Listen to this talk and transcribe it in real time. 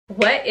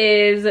What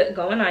is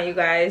going on, you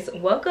guys?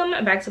 Welcome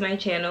back to my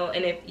channel,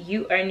 and if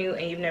you are new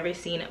and you've never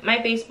seen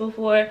my face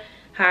before,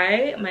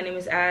 hi, my name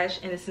is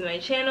Ash and this is my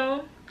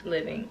channel,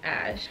 Living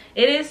Ash.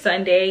 It is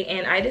Sunday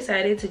and I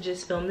decided to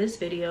just film this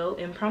video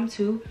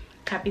impromptu.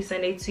 Happy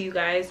Sunday to you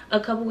guys. A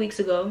couple weeks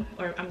ago,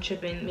 or I'm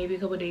tripping, maybe a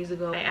couple days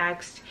ago, I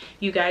asked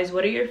you guys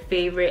what are your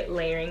favorite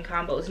layering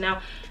combos.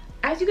 Now,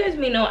 as you guys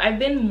may know, I've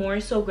been more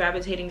so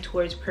gravitating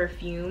towards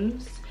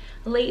perfumes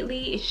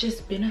lately. It's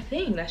just been a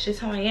thing. That's just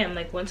how I am.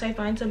 Like, once I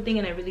find something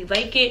and I really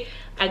like it,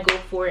 I go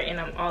for it and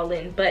I'm all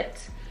in.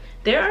 But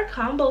there are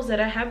combos that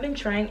I have been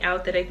trying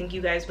out that I think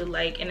you guys would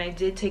like, and I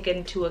did take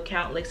into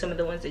account like some of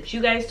the ones that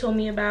you guys told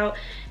me about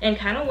and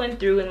kind of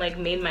went through and like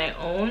made my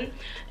own.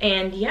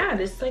 And yeah,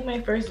 this is like my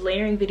first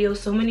layering video.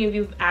 So many of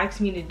you have asked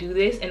me to do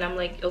this and I'm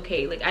like,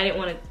 okay, like I didn't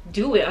want to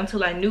do it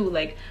until I knew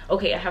like,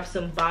 okay, I have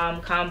some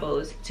bomb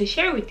combos to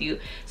share with you.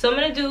 So I'm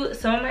gonna do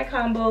some of my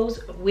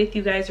combos with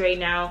you guys right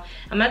now.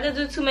 I'm not gonna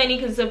do too many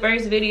because it's the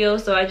first video,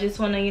 so I just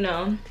want to, you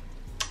know,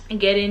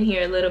 get in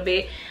here a little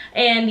bit.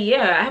 And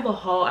yeah, I have a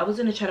haul. I was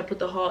gonna try to put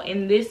the haul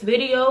in this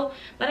video,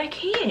 but I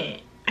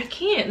can't.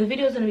 The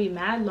video's gonna be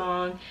mad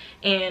long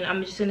and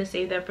I'm just gonna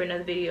save that for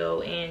another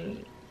video,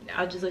 and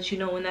I'll just let you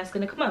know when that's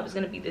gonna come up. It's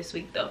gonna be this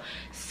week though.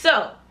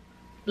 So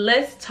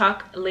let's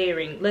talk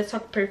layering, let's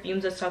talk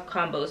perfumes, let's talk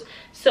combos.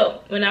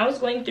 So when I was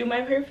going through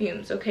my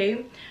perfumes,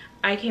 okay,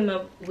 I came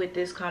up with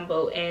this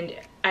combo and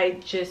I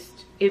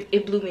just,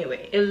 it blew me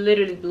away. It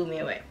literally blew me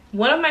away.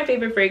 One of my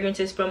favorite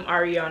fragrances from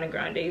Ariana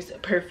Grande's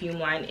perfume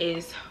line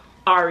is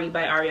Ari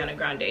by Ariana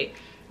Grande.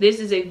 This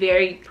is a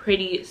very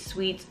pretty,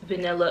 sweet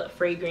vanilla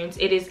fragrance.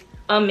 It is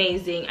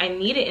amazing. I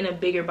need it in a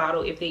bigger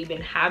bottle if they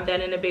even have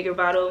that in a bigger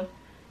bottle.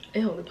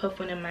 Ew, the puff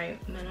went in my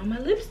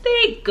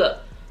lipstick.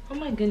 Oh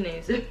my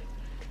goodness.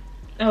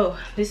 Oh,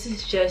 this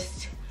is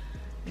just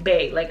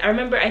bae. Like, I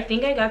remember, I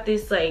think I got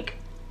this like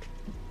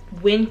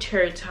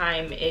winter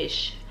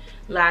time-ish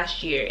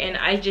last year and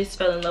I just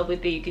fell in love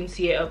with it. You can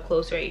see it up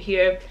close right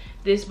here.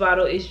 This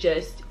bottle is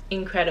just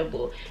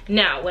incredible.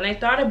 Now, when I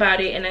thought about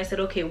it and I said,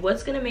 okay,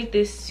 what's gonna make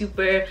this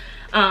super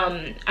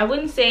I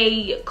wouldn't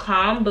say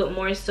calm, but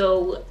more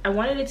so I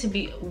wanted it to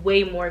be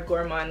way more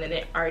gourmand than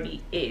it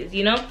already is,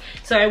 you know?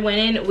 So I went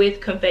in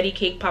with Confetti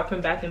Cake Pop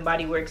from Bath and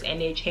Body Works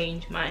and it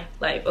changed my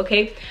life.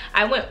 Okay,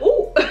 I went,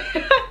 ooh.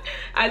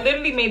 I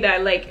literally made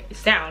that like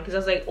sound because I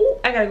was like, ooh,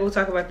 I gotta go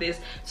talk about this.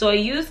 So I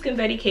used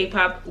Confetti Cake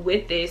Pop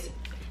with this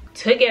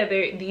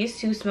together. These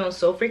two smell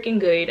so freaking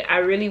good. I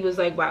really was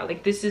like, wow,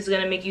 like this is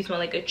gonna make you smell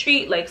like a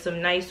treat, like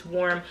some nice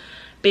warm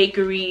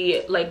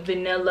bakery, like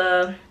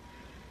vanilla.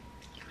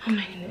 Oh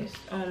my goodness,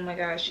 oh my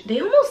gosh, they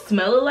almost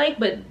smell alike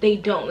but they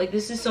don't. Like,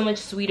 this is so much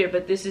sweeter,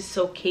 but this is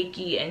so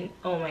cakey, and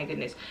oh my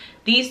goodness,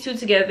 these two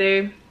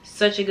together,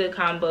 such a good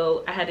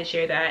combo. I had to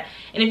share that.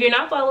 And if you're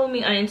not following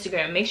me on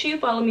Instagram, make sure you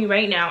follow me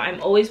right now.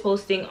 I'm always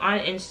posting on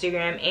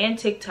Instagram and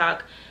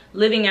TikTok,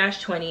 Living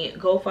Ash 20.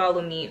 Go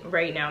follow me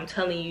right now. I'm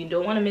telling you, you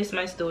don't want to miss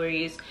my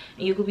stories,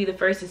 and you could be the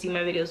first to see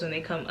my videos when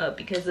they come up.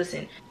 Because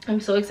listen, I'm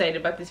so excited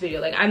about this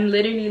video. Like, I'm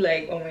literally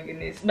like, oh my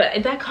goodness.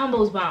 But that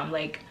combo's bomb.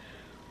 Like,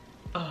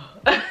 oh.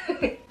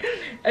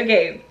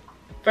 Okay,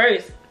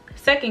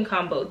 second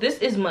combo. This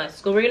is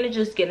musk. So we're gonna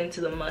just get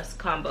into the musk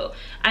combo.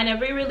 I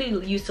never really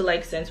used to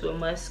like scents with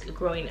musk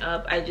growing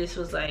up. I just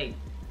was like,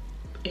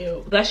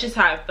 ew. That's just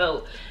how I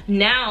felt.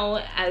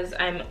 Now, as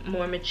I'm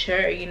more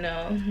mature, you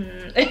know,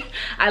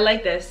 I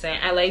like that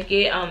scent. I like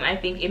it. I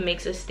think it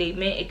makes a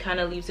statement. It kind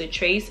of leaves a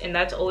trace, and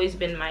that's always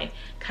been my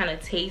kind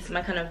of taste,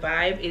 my kind of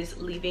vibe, is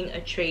leaving a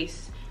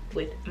trace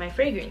with my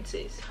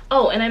fragrances.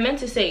 Oh, and I meant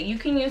to say, you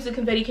can use the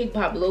Confetti Cake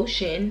Pop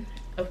lotion,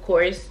 of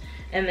course,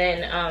 and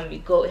then you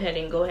go ahead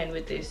and go in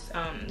with this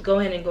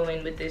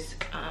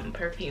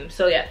perfume.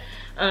 So yeah,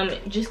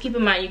 just keep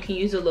in mind you can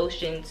use the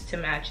lotions to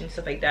match and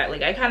stuff like that.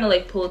 Like, I kind of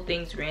like pulled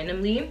things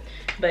randomly,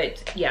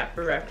 but yeah,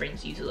 for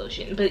reference, use a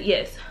lotion. But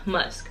yes,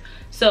 musk.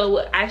 So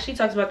I actually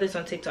talked about this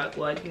on TikTok.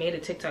 Well, I made a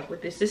TikTok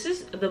with this. This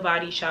is the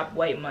Body Shop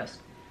White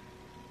Musk.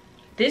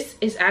 This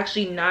is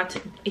actually not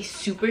a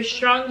super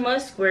strong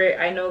musk, where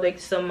I know like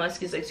some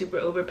musk is like super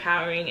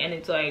overpowering and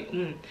it's like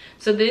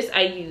So this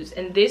I use,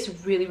 and this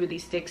really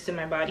sticks to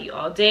my body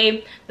all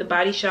day. The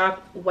Body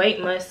Shop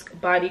White Musk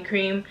Body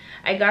Cream.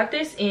 I got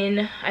this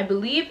in, I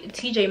believe,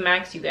 TJ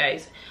Maxx, you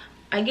guys.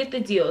 I get the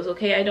deals,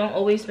 okay? I don't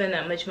always spend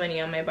that much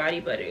money on my body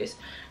butters.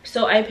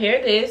 So I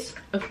pair this,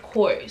 of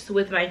course,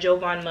 with my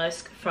Jovan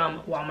Musk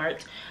from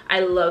Walmart. I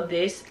love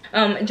this.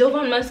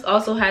 Jovan Musk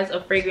also has a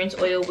fragrance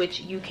oil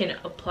which you can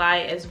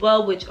apply as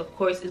well, which of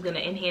course is going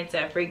to enhance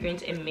that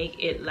fragrance and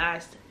make it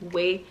last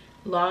way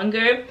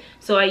longer.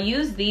 So I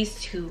use these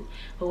two,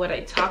 but what I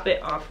top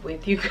it off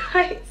with, you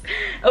guys,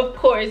 of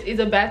course, is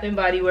a Bath and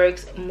Body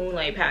Works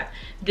Moonlight Path.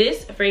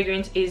 This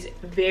fragrance is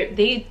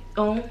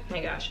oh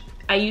my gosh,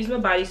 I use my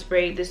body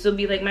spray. This will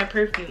be like my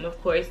perfume,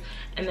 of course,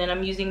 and then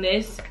I'm using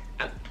this.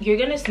 You're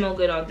gonna smell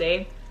good all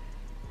day.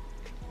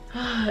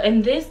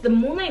 And this, the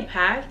Moonlight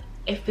Path,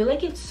 I feel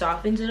like it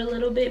softens it a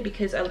little bit,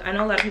 because I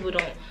know a lot of people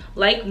don't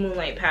like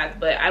Moonlight Path,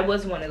 but I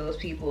was one of those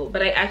people.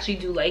 But I actually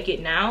do like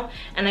it now,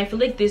 and I feel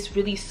like this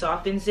really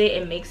softens it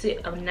and makes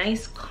it a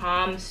nice,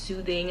 calm,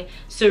 soothing,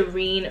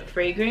 serene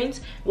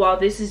fragrance. While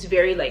this is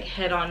very like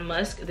head-on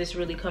musk, this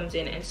really comes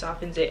in and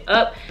softens it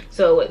up.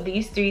 So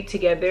these three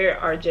together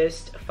are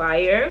just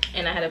fire,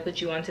 and I had to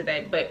put you onto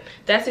that. But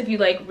that's if you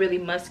like really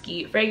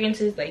musky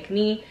fragrances like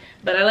me,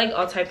 but I like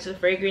all types of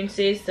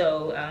fragrances.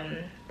 So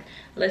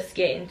let's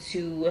get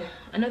into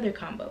another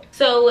combo.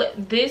 So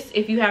this,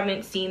 if you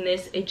haven't seen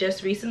this, it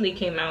just recently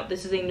came out.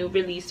 This is a new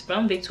release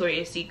from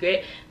Victoria's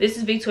Secret. This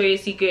is Victoria's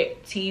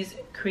Secret Tease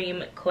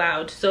Cream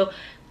Cloud. So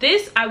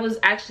this, I was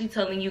actually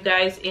telling you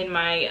guys in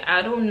my,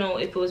 I don't know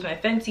if it was my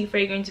Fenty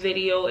fragrance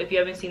video. If you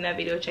haven't seen that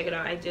video, check it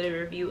out. I did a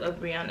review of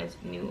Rihanna's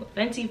new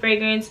Fenty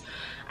fragrance.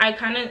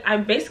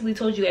 I basically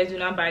told you guys, do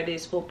not buy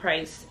this full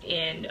price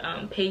and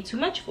pay too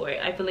much for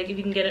it. I feel like if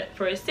you can get it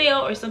for a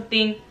sale or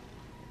something,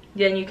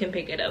 then you can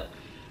pick it up.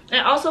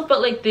 I also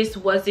felt like this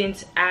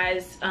wasn't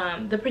as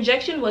the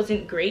projection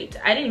wasn't great.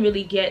 I didn't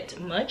really get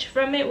much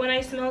from it when I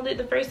smelled it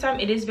the first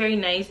time. It is very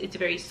nice, it's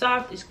very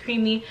soft, it's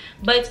creamy,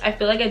 but I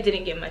feel like I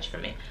didn't get much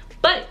from it.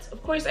 But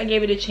of course I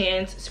gave it a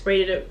chance,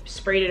 sprayed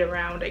it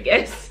around, I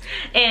guess,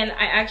 and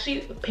I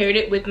actually paired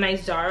it with my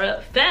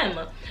Zara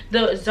Femme.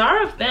 The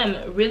Zara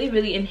Femme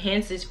really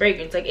enhanced this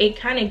fragrance. Like, it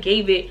kind of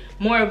gave it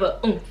more of a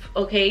oomph.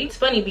 Okay, it's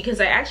funny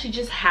because I actually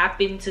just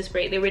happened to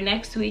spray it. They were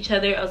next to each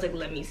other. I was like,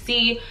 let me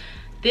see.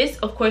 This,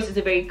 of course, is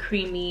a very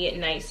creamy,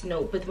 nice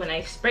note, but when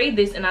I sprayed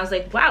this and I was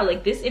like, wow,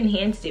 like this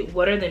enhanced it.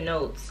 What are the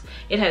notes?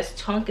 It has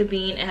tonka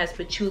bean, it has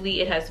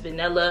patchouli, it has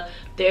vanilla.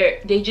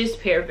 They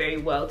just pair very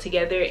well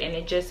together, and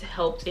it just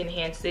helped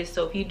enhance this.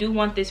 So if you do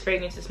want this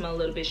fragrance to smell a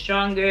little bit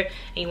stronger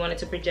and you want it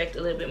to project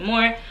a little bit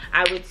more,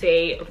 I would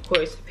say, of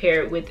course,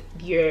 pair it with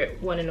your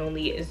one and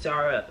only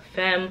Zara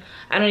Femme.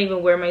 I don't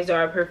even wear my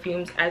Zara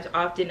perfumes as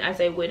often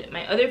as I would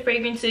my other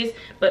fragrances,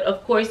 but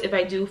of course, if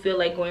I do feel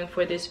like going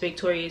for this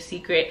Victoria's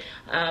Secret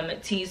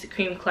Tease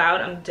Cream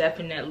Cloud, I'm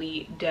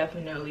definitely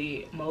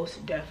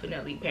most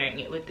definitely pairing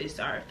it with this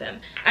Zara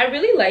Femme. I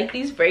really like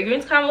these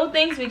fragrance combo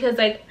things because,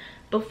 like,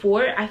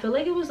 before I feel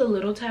like it was a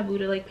little taboo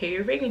to like pair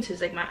your fragrances.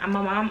 Like my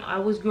mom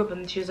always grew up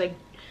and she was like,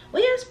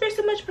 well, yeah, spray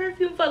so much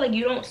perfume, but like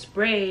you don't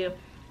spray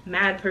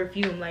mad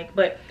perfume. Like,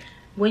 but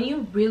when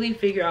you really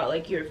figure out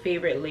like your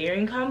favorite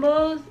layering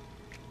combos,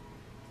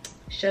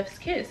 chef's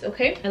kiss.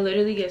 Okay, I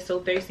literally get so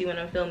thirsty when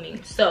I'm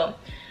filming. So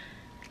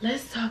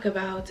let's talk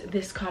about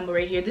this combo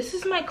right here. This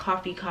is my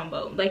coffee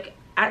combo. Like,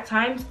 at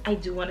times I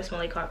do want to smell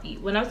like coffee.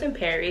 When I was in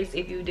Paris,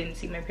 if you didn't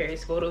see my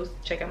Paris photos,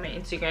 check out my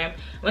Instagram.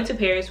 I went to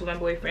Paris with my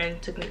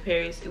boyfriend, took me to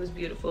Paris. It was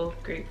beautiful,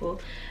 grateful.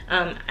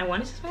 I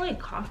wanted to smell like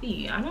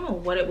coffee. I don't know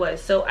what it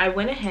was, so I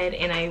went ahead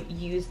and I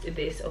used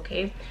this.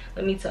 Okay,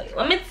 let me tell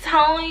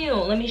you,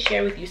 let me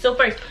share with you. So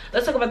first,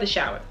 let's talk about the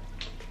shower.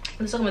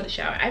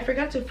 I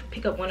forgot to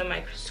pick up one of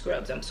my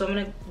scrubs, so I'm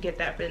gonna get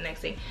that for the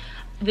next day.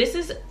 This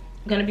is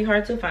gonna be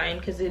hard to find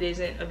because it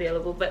isn't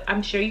available, but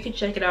I'm sure you can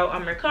check it out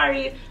on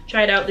Mercari.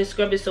 Try it out. This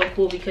scrub is so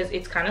cool because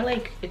it's kind of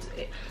like,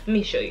 let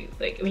me show you.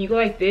 Like, when you go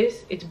like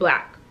this, it's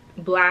black.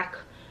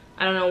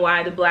 I don't know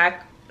why. The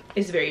black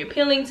is very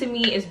appealing to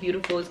me. It's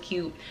beautiful, it's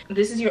cute.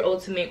 This is your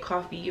ultimate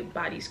coffee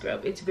body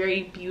scrub. It's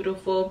very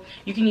beautiful.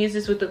 You can use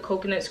this with the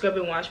coconut scrub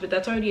and wash, but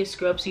that's already a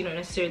scrub, so you don't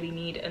necessarily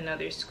need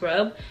another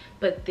scrub.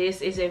 But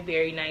this is a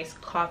very nice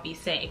coffee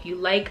scent. If you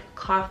like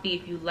coffee,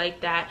 if you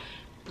like that,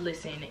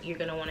 listen, you're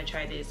gonna want to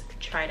try this.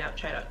 Try it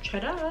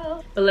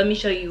out. But let me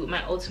show you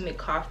my ultimate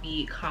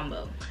coffee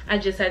combo. I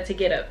just had to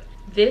get up.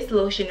 This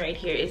lotion right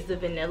here is the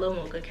Vanilla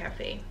Mocha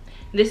Cafe.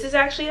 This is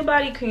actually a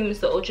body cream. It's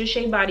the Ultra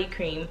Shea body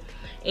cream,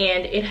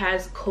 and it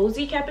has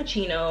cozy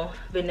cappuccino,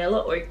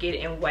 vanilla orchid,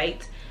 and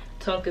white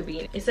tonka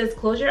bean. It says,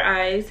 close your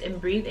eyes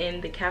and breathe in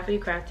the cafe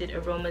crafted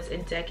aromas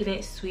and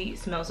decadent sweet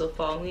smells of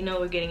fall. We know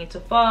we're getting into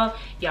fall,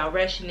 y'all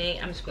rushing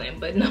it. I'm just playing,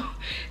 but no,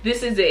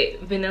 this is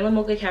it. Vanilla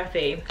Mocha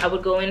Cafe. I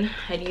would go in,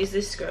 I'd use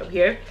this scrub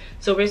here,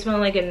 so we're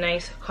smelling like a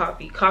nice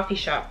coffee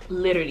shop,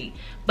 literally.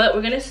 But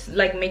we're gonna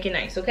like make it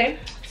nice, okay?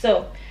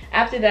 So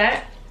after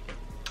that,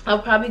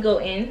 I'll probably go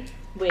in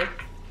with,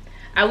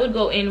 I would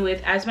go in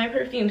with as my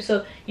perfume.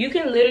 So you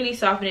can literally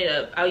soften it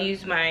up. I'll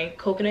use my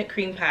coconut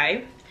cream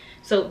pie.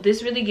 So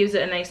this really gives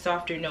it a nice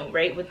softer note,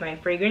 right? With my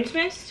fragrance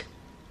mist,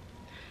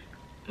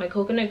 my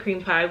coconut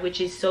cream pie,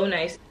 which is so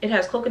nice. It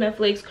has coconut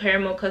flakes,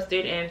 caramel,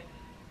 custard, and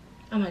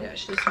oh my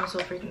gosh, this smells so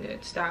freaking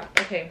good. Stop.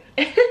 Okay.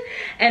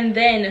 And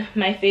then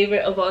my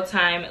favorite of all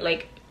time,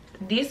 like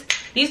these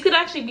could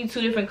actually be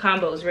two different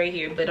combos right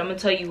here, but I'm gonna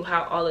tell you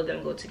how all of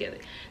them go together.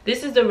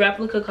 This is the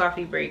Replica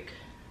Coffee Break,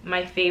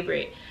 my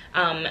favorite.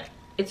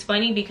 It's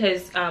funny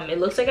because it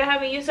looks like I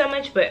haven't used that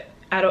much, but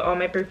out of all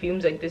my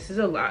perfumes, like this is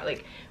a lot.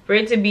 Like for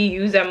it to be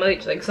used that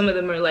much, like some of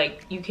them are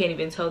like you can't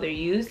even tell they're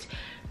used.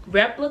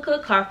 Replica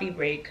Coffee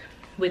Break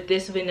with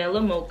this Vanilla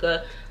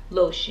Mocha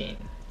lotion.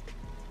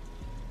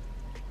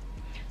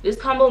 This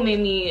combo made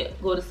me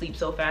go to sleep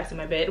so fast in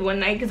my bed one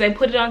night because I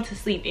put it on to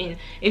sleep. And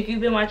if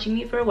you've been watching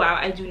me for a while,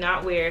 I do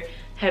not wear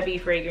heavy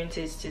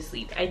fragrances to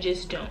sleep. I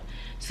just don't.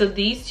 So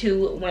these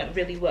two went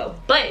really well.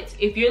 But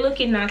if you're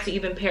looking not to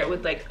even pair it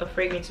with like a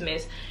fragrance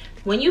mist,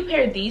 when you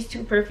pair these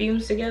two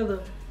perfumes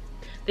together,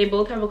 they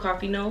both have a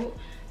coffee note.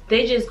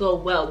 They just go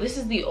well. This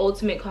is the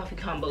ultimate coffee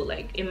combo,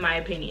 like, in my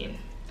opinion.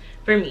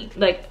 For me,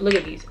 like, look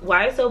at these.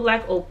 YSL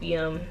Black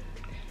Opium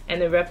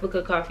and the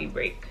Replica Coffee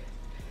Break.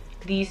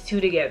 These two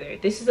together.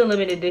 This is a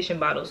limited edition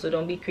bottle, so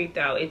don't be creeped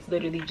out. It's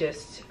literally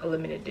just a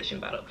limited edition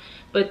bottle.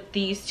 But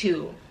these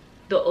two,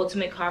 the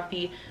ultimate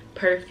coffee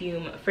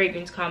perfume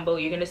fragrance combo,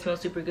 you're gonna smell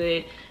super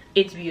good.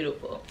 It's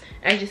beautiful.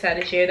 I just had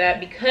to share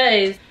that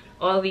because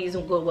all these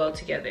will go well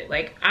together.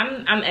 Like,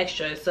 I'm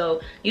extra,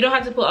 so you don't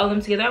have to put all of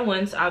them together at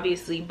once,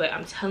 obviously, but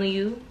I'm telling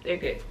you, they're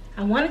good.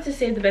 I wanted to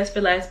save the best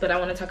for last, but I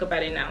want to talk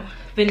about it now.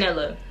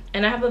 Vanilla.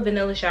 And I have a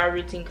vanilla shower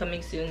routine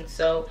coming soon,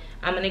 so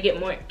I'm gonna get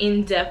more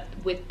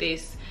in-depth with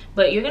this.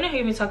 But you're gonna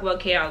hear me talk about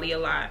Kayali a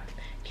lot.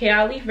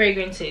 Kayali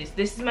fragrances.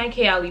 This is my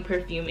Kayali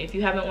perfume. If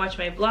you haven't watched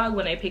my vlog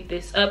when I picked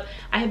this up,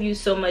 I have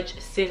used so much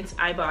since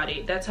I bought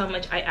it. That's how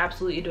much I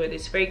absolutely adore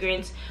this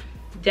fragrance.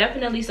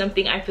 Definitely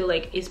something I feel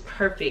like is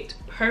perfect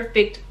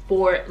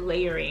for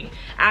layering.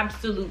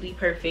 Absolutely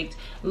perfect.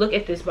 Look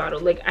at this bottle.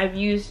 Like, I've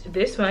used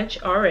this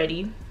much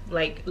already,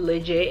 like,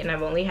 legit, and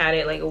I've only had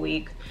it like a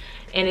week,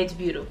 and it's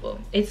beautiful.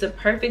 It's a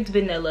perfect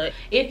vanilla.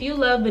 If you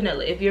love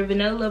vanilla, if you're a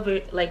vanilla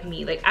lover like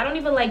me, like, I don't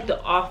even like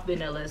the off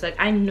vanillas. Like,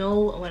 I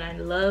know when I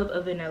love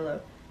a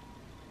vanilla,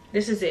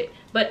 this is it.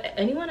 But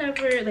anyone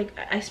ever, like,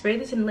 I spray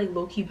this and like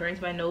low-key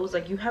burns my nose.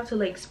 Like, you have to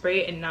like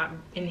spray it and not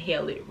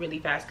inhale it really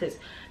fast, because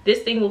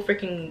this thing will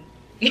freaking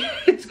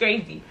it's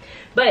crazy.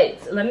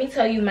 But let me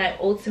tell you my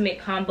ultimate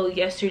combo.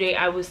 Yesterday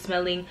I was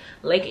smelling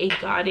like a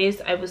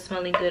goddess. I was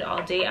smelling good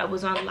all day. I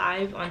was on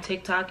live on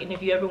TikTok, and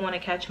if you ever want to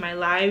catch my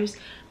lives,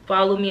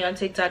 follow me on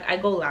TikTok. I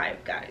go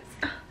live, guys,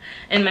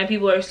 and my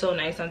people are so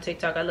nice on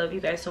TikTok. I love you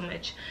guys so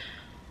much.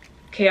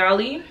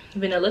 Kayali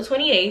Vanilla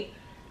 28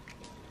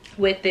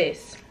 with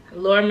this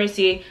Laura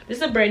Mercier. This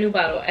is a brand new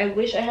bottle. I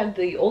wish I had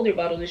the older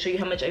bottle to show you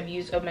how much I've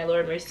used of my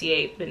Laura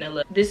Mercier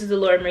vanilla. This is the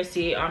Laura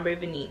Mercier Ombre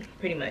Vanille,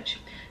 pretty much.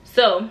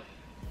 So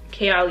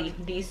Kayali,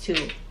 these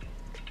two,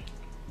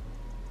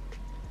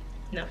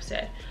 enough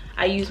said.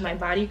 I use my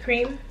body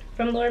cream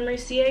from Laura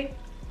Mercier,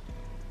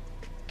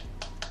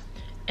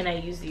 and I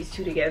use these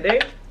two together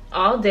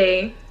all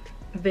day.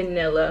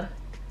 Vanilla,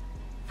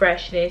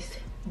 freshness,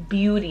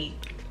 beauty,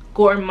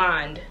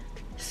 gourmand,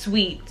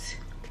 sweet,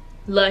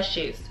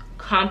 luscious,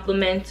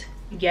 compliment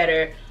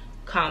getter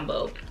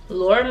combo.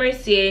 Laura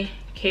Mercier,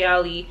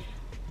 Kayali,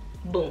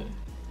 boom,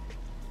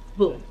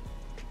 boom,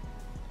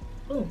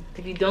 boom.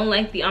 If you don't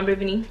like the Ombre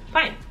Vanille,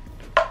 fine,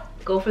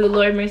 go for the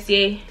Laura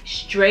Mercier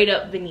straight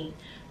up vanille.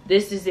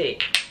 This is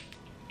it.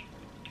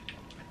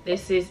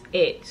 This is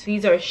it.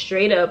 These are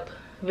straight up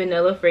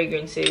vanilla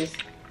fragrances.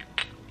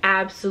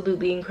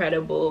 Absolutely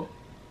incredible.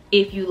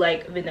 If you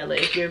like vanilla,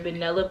 if you're a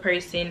vanilla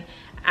person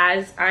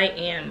as I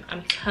am,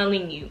 I'm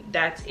telling you,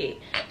 that's it.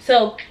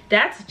 So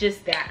that's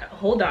just that.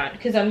 Hold on,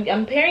 because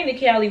I'm pairing the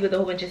Kayali with a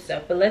whole bunch of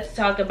stuff, but let's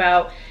talk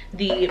about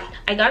the,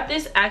 I got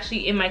this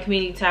actually in my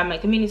community tab. My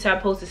community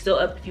tab post is still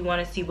up if you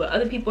want to see what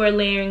other people are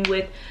layering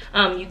with.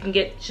 You can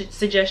get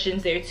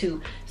suggestions there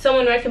too.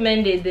 Someone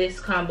recommended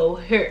this combo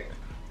here,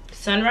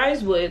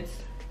 Sunrise Woods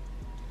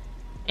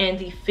and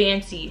the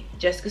fancy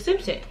Jessica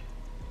Simpson.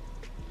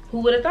 Who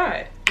would have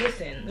thought?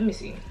 Listen, let me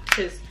see,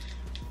 because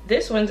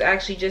this one's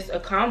actually just a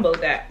combo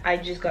that I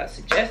just got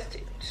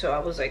suggested. So I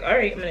was like, all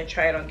right, I'm gonna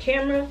try it on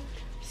camera,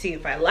 see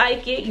if I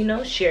like it, you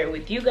know, share it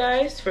with you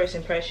guys, first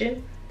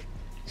impression.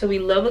 So we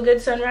love a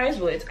good Sunrise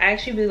Woods. I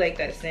actually really like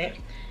that scent,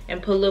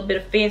 and put a little bit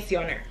of fancy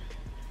on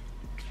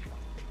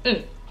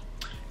her.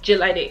 Just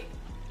like it.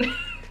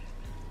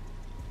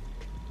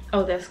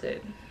 Oh, that's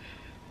good.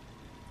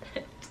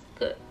 That's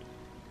good.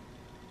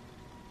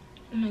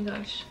 Oh my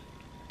gosh,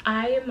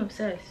 I am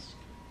obsessed.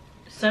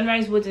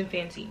 Sunrise Woods and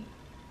fancy.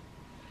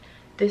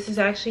 This is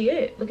actually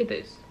it. Look at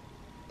this.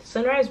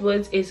 Sunrise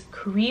Woods is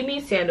creamy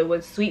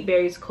sandalwood, sweet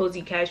berries,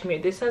 cozy cashmere.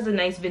 This has a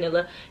nice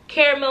vanilla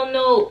caramel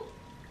note.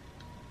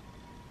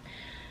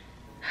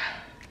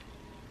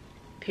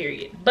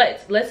 Period.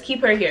 But let's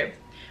keep her here.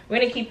 We're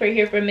gonna keep her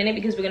here for a minute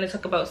because we're gonna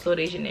talk about Sol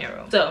de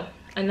Janeiro. So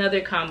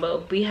another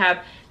combo. We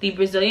have the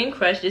Brazilian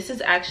Crush. This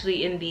is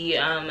actually in the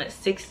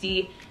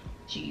 60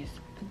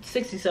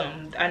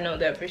 something. I know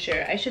that for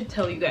sure. I should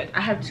tell you guys.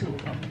 I have two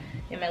of them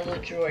in my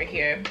little drawer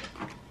here.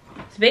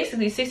 It's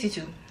basically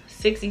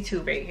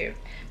 62 right here.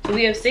 So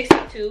we have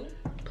 62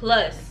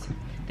 plus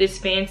this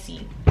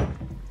fancy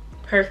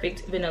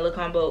perfect vanilla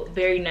combo.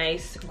 Very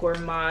nice,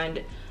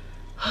 gourmand,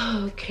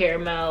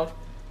 caramel,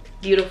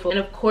 beautiful. And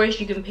of course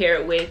you can pair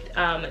it with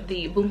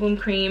the Boom Boom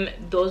Cream.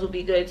 Those will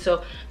be good.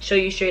 So show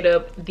you straight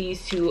up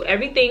these two.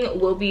 Everything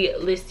will be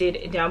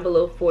listed down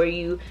below for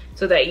you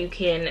so that you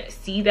can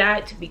see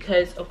that,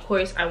 because of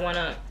course I want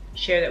to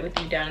share that with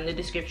you down in the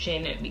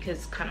description because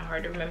it's kind of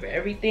hard to remember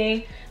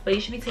everything, but you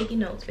should be taking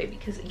notes, baby,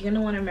 because you're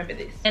gonna want to remember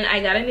this. And I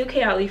got a new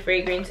Kayali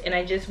fragrance, and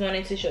I just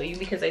wanted to show you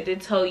because I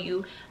did tell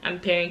you I'm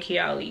pairing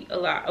Kayali a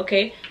lot.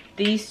 Okay,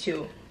 these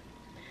two,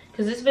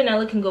 because this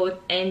vanilla can go with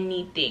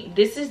anything.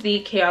 This is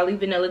the Kayali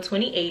Vanilla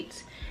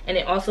 28, and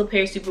it also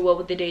pairs super well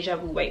with the Deja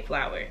Vu White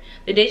Flower.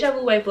 The Deja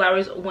Vu White Flower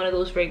is one of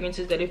those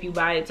fragrances that if you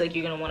buy, it's like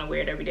you're gonna want to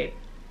wear it every day.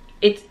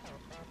 It's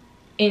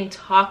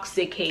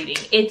intoxicating.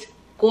 It's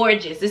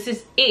gorgeous. This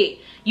is it.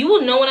 You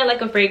will know when I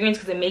like a fragrance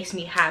because it makes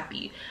me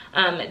happy.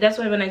 That's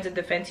why when I did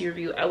the Fenty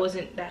review, I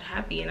wasn't that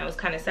happy, and I was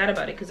kind of sad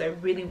about it because I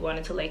really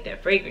wanted to like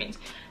that fragrance.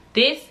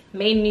 This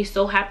made me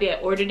so happy. I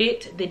ordered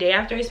it the day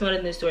after I smelled it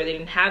in the store. They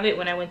didn't have it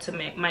when I went to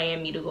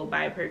Miami to go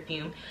buy a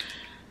perfume.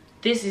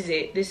 This is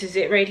it. This is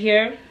it right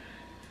here.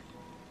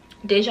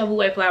 Deja Vu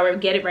White Flower.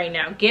 Get it right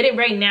now. Get it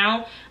right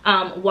now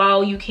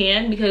while you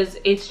can, because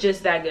it's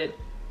just that good.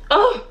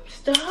 Oh,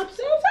 stop.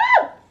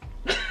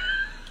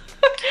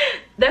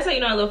 That's how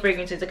you know I love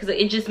fragrances, because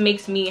it just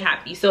makes me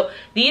happy. So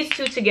these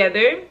two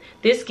together,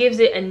 this gives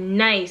it a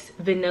nice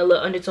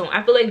vanilla undertone.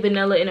 I feel like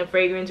vanilla in a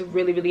fragrance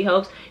really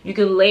helps. You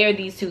can layer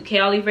these two.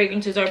 Kayali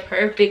fragrances are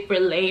perfect for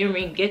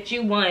layering. Get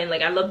you one.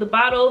 Like, I love the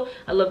bottle,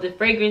 I love the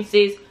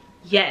fragrances.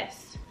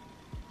 Yes,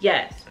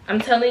 I'm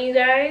telling you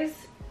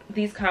guys,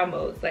 these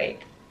combos,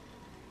 like,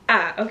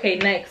 okay,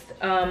 next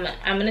I'm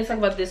gonna talk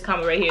about this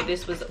combo right here.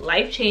 This was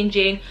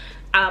life-changing.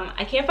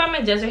 I can't find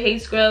my Desert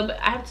Haze scrub.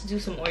 I have to do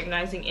some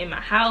organizing in my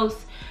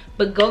house,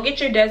 but go get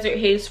your Desert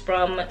Haze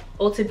from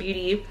Ulta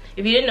Beauty.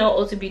 If you didn't know,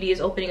 Ulta Beauty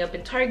is opening up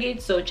in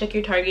Target, so check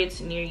your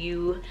Targets near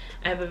you.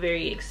 I have a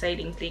very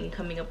exciting thing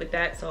coming up with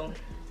that, so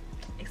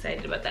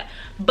excited about that.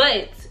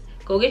 But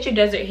go get your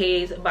Desert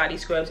Haze body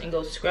scrubs and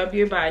go scrub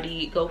your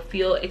body. Go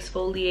feel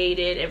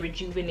exfoliated and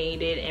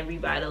rejuvenated and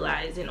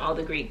revitalized and all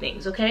the great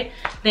things, okay?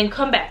 Then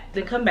come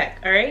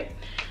back, all right?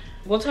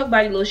 We'll talk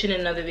body lotion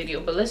in another video,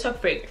 but let's talk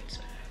fragrance.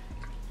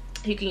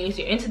 You can use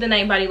your Into the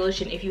Night body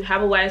lotion if you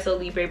have a YSL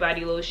Libre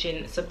body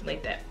lotion, something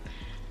like that.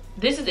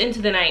 This is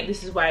Into the Night,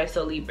 this is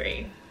YSL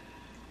Libre.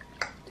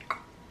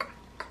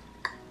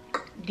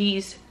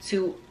 These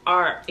two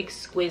are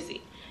exquisite.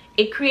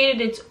 It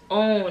created its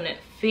own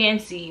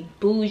fancy,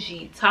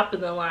 bougie, top of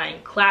the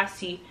line,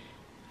 classy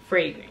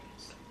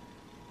fragrance.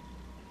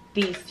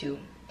 These two.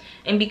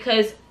 And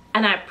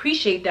I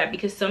appreciate that,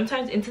 because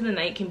sometimes Into the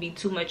Night can be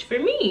too much for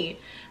me.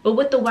 But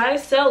with the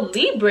YSL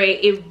Libre,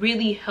 it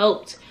really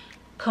helped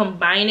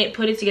combine it,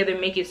 put it together,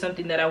 make it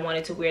something that I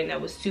wanted to wear and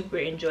that was super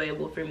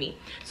enjoyable for me.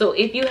 So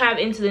if you have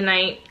Into the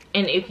Night,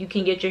 and if you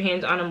can get your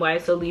hands on a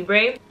YSL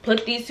Libre,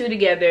 put these two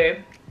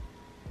together,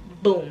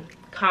 boom,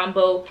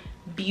 combo,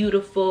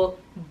 beautiful,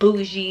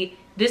 bougie.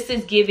 This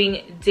is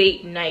giving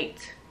date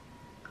night,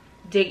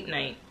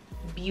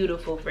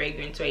 beautiful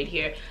fragrance right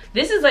here.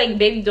 This is like,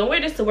 baby, don't wear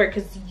this to work,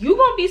 because you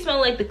gonna be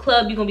smelling like the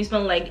club, you're gonna be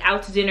smelling like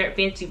out to dinner at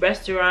fancy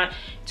restaurant,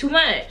 too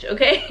much,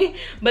 okay?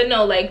 But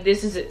no, like,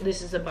 this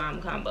is a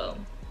bomb combo.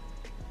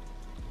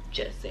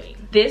 Just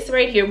saying. This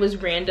right here was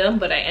random,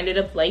 but I ended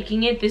up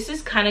liking it. This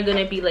is kind of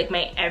gonna be like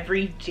my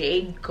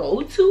everyday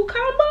go-to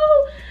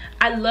combo.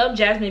 I love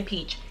Jasmine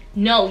Peach.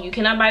 No, you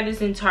cannot buy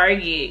this in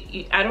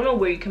Target. I don't know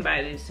where you can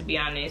buy this, to be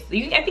honest.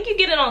 I think you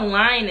get it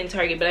online in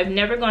Target, but I've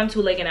never gone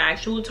to like an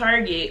actual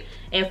Target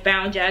and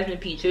found Jasmine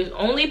Peach. There's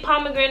only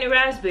pomegranate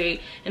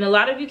raspberry, and a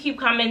lot of you keep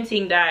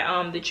commenting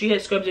that the Tree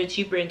Head scrubs are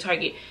cheaper in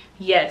Target.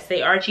 Yes,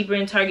 they are cheaper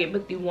in Target,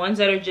 but the ones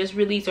that are just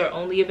released are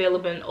only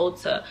available in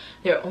Ulta.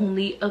 They're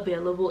only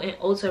available in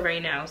Ulta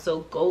right now,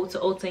 so go to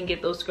Ulta and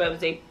get those scrubs.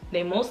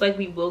 They most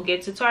likely will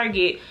get to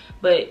Target,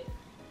 but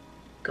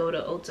go to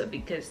Ulta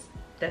because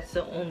that's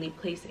the only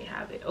place they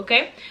have it,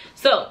 okay?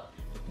 So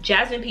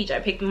Jasmine Peach, I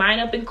picked mine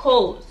up in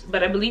Kohl's,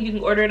 but I believe you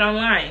can order it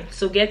online.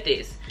 So get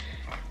this: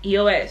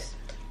 EOS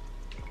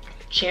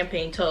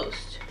Champagne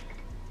Toast,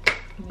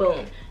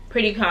 boom,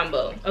 pretty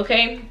combo,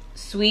 okay?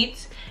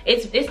 Sweet.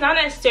 It's not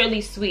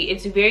necessarily sweet.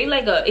 It's very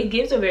like it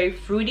gives a very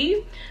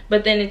fruity,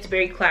 but then it's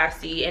very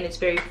classy and it's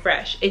very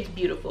fresh. It's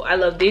beautiful. I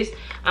love this.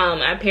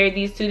 I paired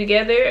these two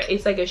together.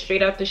 It's like a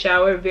straight out the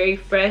shower, very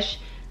fresh,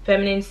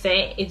 feminine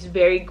scent. It's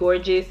very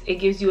gorgeous. It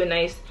gives you a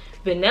nice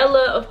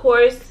vanilla, of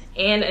course,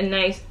 and a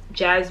nice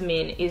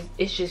jasmine.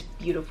 It's just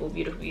beautiful.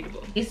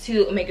 These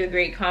two make a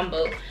great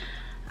combo.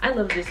 I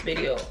love this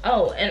video.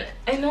 Oh, and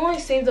I know I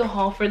saved the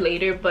haul for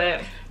later,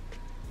 but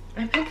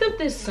I picked up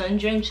this sun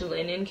drenched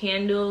linen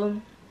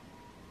candle,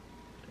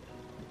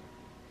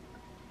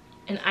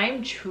 and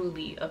I'm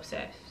truly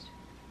obsessed.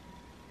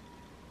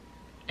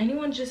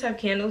 Anyone just have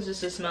candles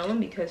just to smell them?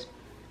 Because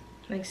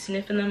like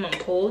sniffing them, I'm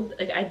cold.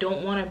 Like, I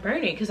don't want to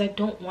burn it because I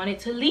don't want it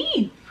to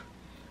leave.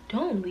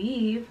 Don't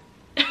leave.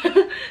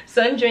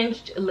 Sun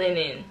drenched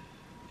linen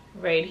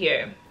right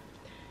here.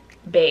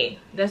 Bae.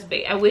 That's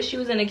Bae. I wish she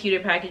was in a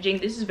cuter packaging.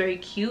 This is very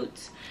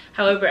cute.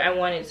 However, I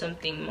wanted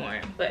something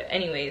more. But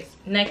anyways,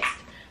 next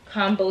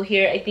combo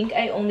here. I think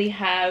I only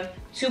have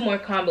 2 more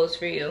combos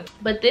for you,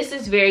 but this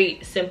is very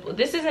simple.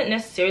 This isn't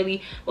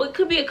necessarily, well, it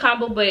could be a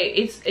combo, but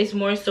it's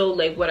more so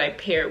like what I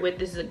pair it with.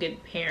 This is a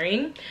good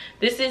pairing.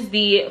 This is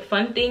the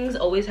Fun Things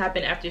Always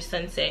Happen After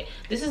Sunset.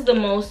 This is the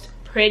most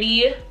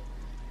pretty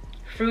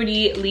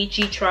fruity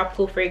lychee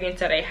tropical fragrance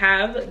that I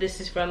have. This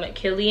is from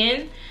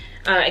Kilian.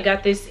 I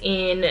got this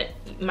in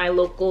my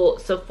local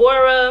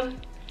Sephora.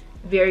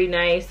 Very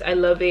nice. I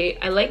love it.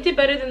 I liked it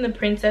better than the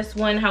Princess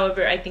one.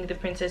 However, I think the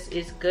Princess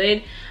is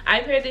good.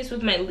 I paired this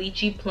with my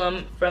Lychee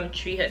Plum from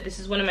Tree Hut. This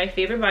is one of my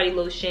favorite body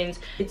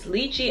lotions. It's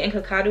lychee and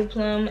cacao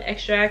plum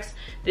extracts.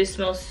 This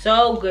smells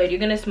so good.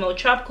 You're gonna smell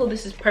tropical.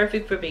 This is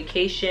perfect for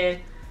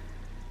vacation.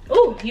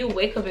 Oh, you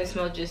wake up and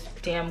smell just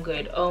damn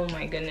good. Oh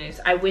my goodness.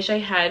 I wish I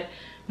had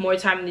more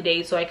time in the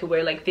day so I could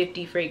wear like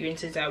 50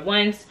 fragrances at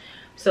once.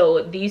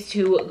 So these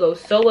two go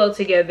so well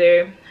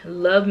together.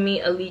 Love me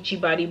a lychee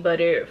body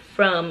butter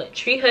from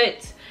Tree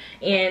Hut,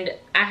 and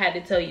I had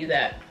to tell you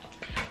that.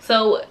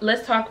 So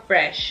let's talk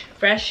fresh.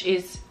 Fresh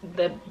is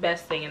the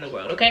best thing in the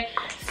world, okay?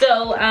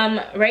 So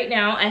right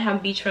now I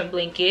have Beachfront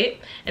Blanket,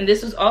 and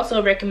this was also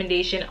a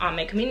recommendation on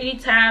my community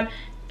tab,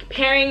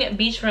 pairing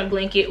Beachfront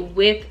Blanket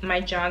with my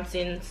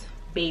Johnson's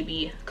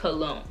Baby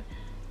Cologne.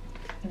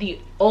 The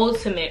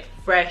ultimate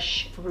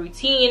fresh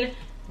routine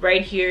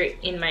right here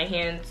in my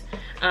hands.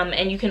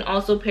 And you can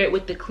also pair it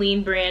with the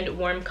Clean brand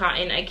Warm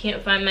Cotton. I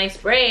can't find my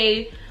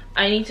spray.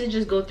 I need to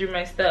just go through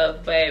my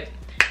stuff, but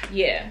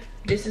yeah,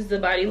 this is the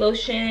body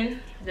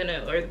lotion,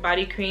 or the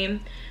body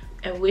cream.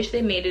 I wish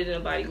they made it in a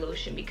body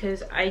lotion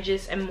because I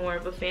just am more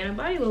of a fan of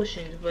body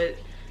lotions, but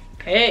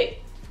hey,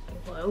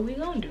 what are we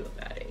gonna do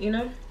about it, you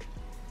know?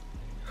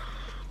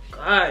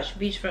 Gosh,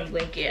 Beachfront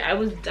Blanket. I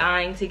was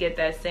dying to get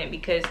that scent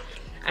because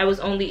I was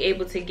only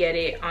able to get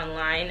it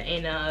online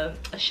in a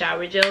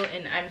shower gel,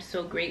 and I'm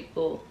so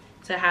grateful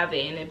to have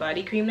it in a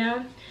body cream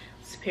now.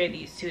 Let's pair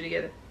these two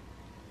together.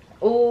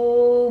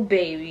 Oh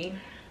baby,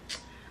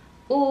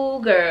 oh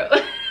girl.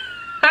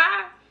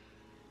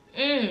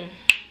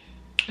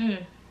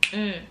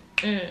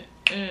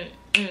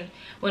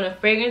 When a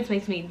fragrance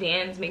makes me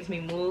dance, makes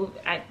me move,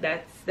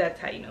 that's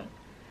how you know.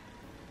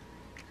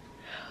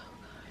 Oh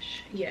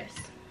gosh, yes.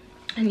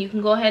 And you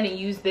can go ahead and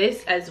use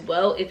this as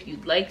well if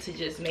you'd like to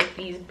just make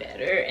these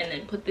better, and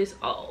then put this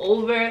all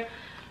over.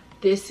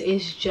 This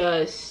is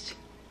just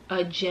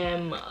a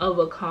gem of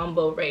a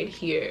combo right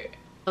here.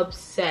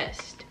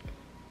 Obsessed,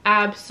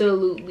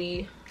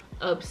 absolutely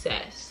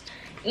obsessed.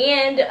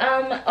 And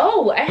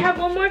oh, I have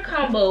one more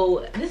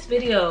combo.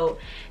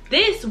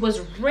 This was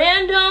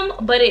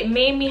random, but it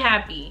made me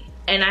happy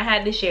and I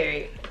had to share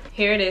it.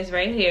 Here it is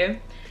right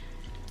here.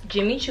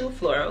 Jimmy Choo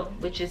Floral,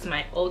 which is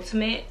my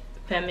ultimate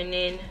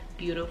feminine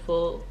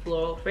beautiful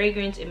floral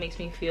fragrance. It makes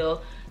me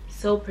feel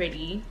so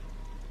pretty.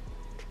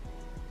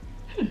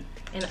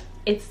 And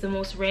it's the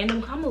most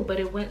random combo, but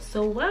it went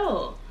so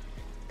well.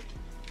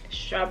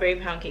 Strawberry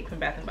Pound Cake from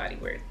Bath and Body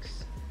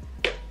Works.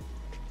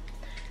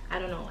 I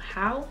don't know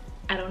how,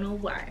 I don't know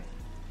why.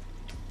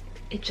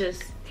 It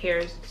just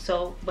pairs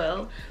so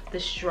well. The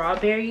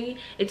strawberry,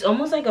 it's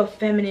almost like a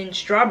feminine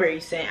strawberry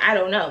scent. I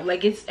don't know,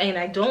 like it's, and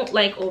I don't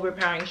like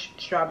overpowering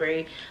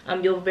strawberry.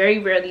 You'll very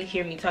rarely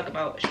hear me talk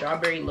about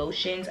strawberry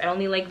lotions. I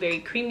only like very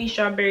creamy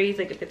strawberries,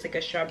 like if it's like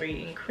a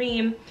strawberry and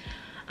cream.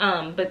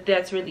 But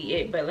that's really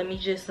it. But let me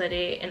just let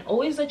it, and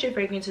always let your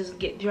fragrances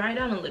get dry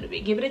down a little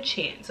bit. Give it a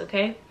chance,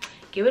 okay?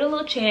 Give it a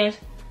little chance.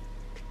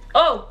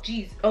 Oh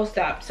geez, oh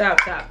stop,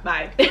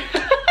 bye.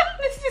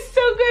 This is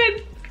so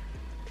good.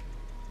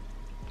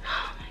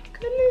 Oh my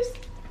goodness,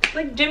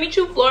 like Jimmy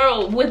Choo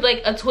Floral with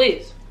like a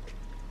twist.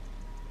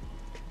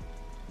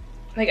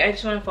 Like I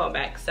just want to fall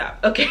back. Stop.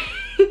 Okay.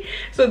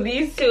 So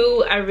these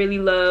two I really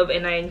love,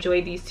 and I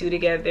enjoy these two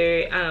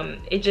together.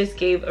 It just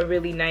gave a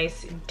really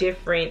nice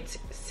different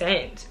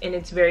scent, and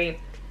it's very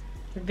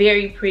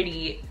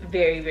pretty,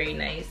 very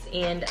nice,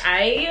 and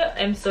I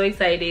am so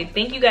excited.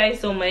 Thank you guys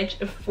so much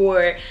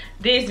for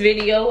this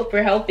video,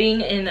 for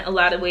helping in a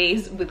lot of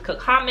ways with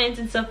comments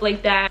and stuff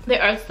like that.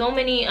 There are so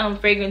many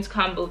fragrance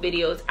combo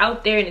videos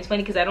out there, and it's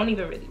funny because I don't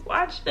even really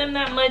watch them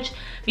that much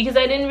because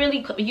I didn't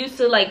really used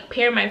to like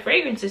pair my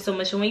fragrances so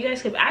much. And when you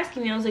guys kept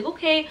asking me, I was like,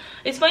 okay.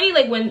 It's funny,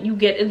 like when you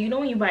get, you know,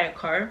 when you buy a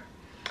car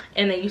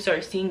and then you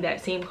start seeing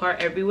that same car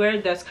everywhere,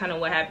 that's kind of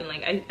what happened.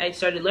 Like I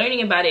started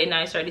learning about it, and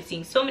I started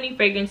seeing so many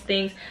fragrance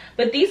things.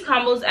 But these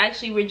combos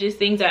actually were just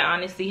things I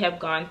honestly have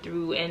gone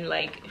through and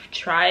like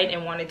tried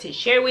and wanted to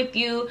share with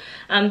you.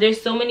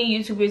 There's so many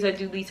YouTubers that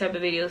do these type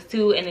of videos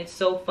too, and it's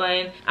so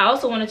fun. I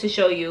also wanted to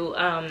show you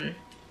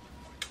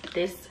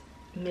this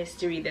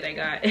mystery that I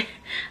got.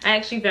 I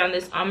actually found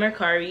this on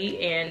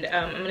Mercari, and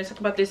I'm gonna talk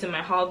about this in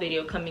my haul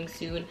video coming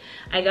soon.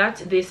 I got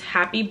this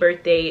happy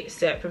birthday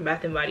set from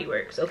Bath and Body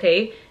Works.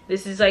 Okay,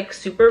 this is like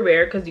super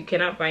rare because you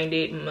cannot find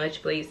it in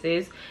much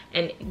places,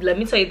 and let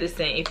me tell you this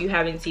scent if you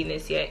haven't seen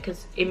this yet,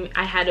 because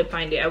I had to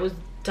find it. I was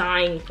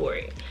dying for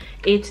it.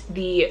 It's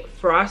the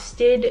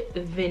Frosted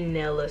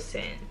Vanilla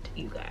scent,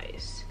 you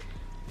guys.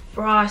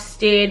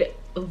 Frosted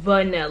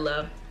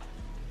Vanilla.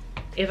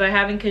 If I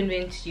haven't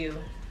convinced you,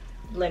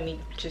 let me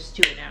just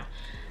do it now.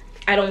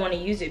 I don't want to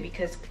use it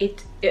because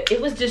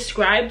it was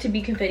described to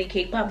be confetti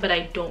cake pop, but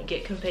I don't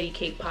get confetti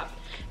cake pop.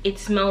 It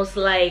smells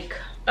like,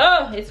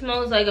 oh, it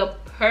smells like a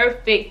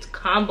perfect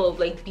combo of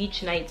like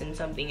beach nights and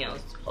something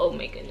else. Oh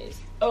my goodness.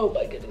 Oh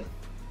my goodness.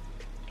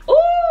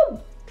 Oh,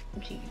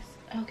 jeez.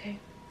 Okay.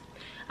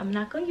 I'm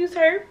not gonna use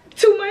her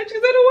too much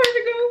because I don't want her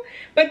to go.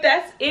 But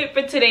that's it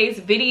for today's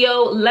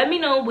video. Let me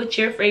know what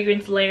your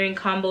fragrance layering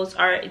combos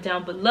are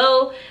down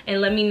below,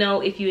 and let me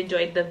know if you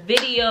enjoyed the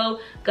video.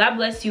 God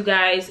bless you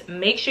guys.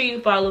 Make sure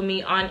you follow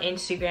me on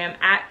Instagram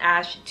at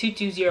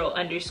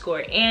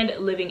ash220_ and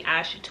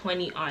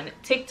livingash20 on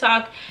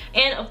TikTok.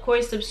 And of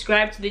course,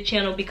 subscribe to the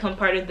channel, become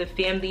part of the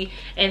family,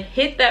 and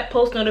hit that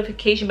post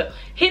notification bell.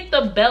 Hit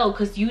the bell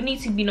because you need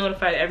to be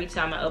notified every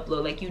time I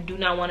upload. Like, you do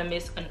not want to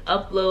miss an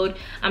upload.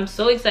 I'm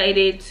so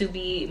excited to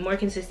be more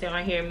consistent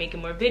on here,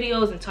 making more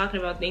videos and talking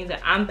about things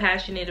that I'm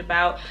passionate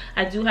about.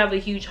 I do have a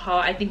huge haul.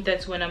 I think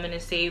that's when I'm gonna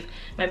save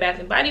my Bath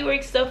and Body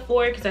Works stuff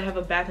for, because I have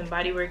a Bath and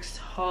Body Works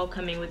haul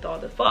coming with all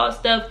the fall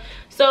stuff.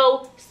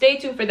 So stay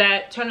tuned for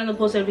that. Turn on the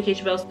post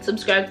notification bell,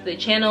 subscribe to the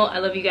channel. I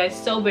love you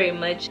guys so very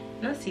much,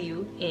 and I'll see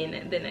you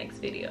in the next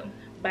video.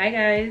 Bye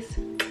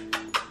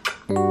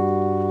guys.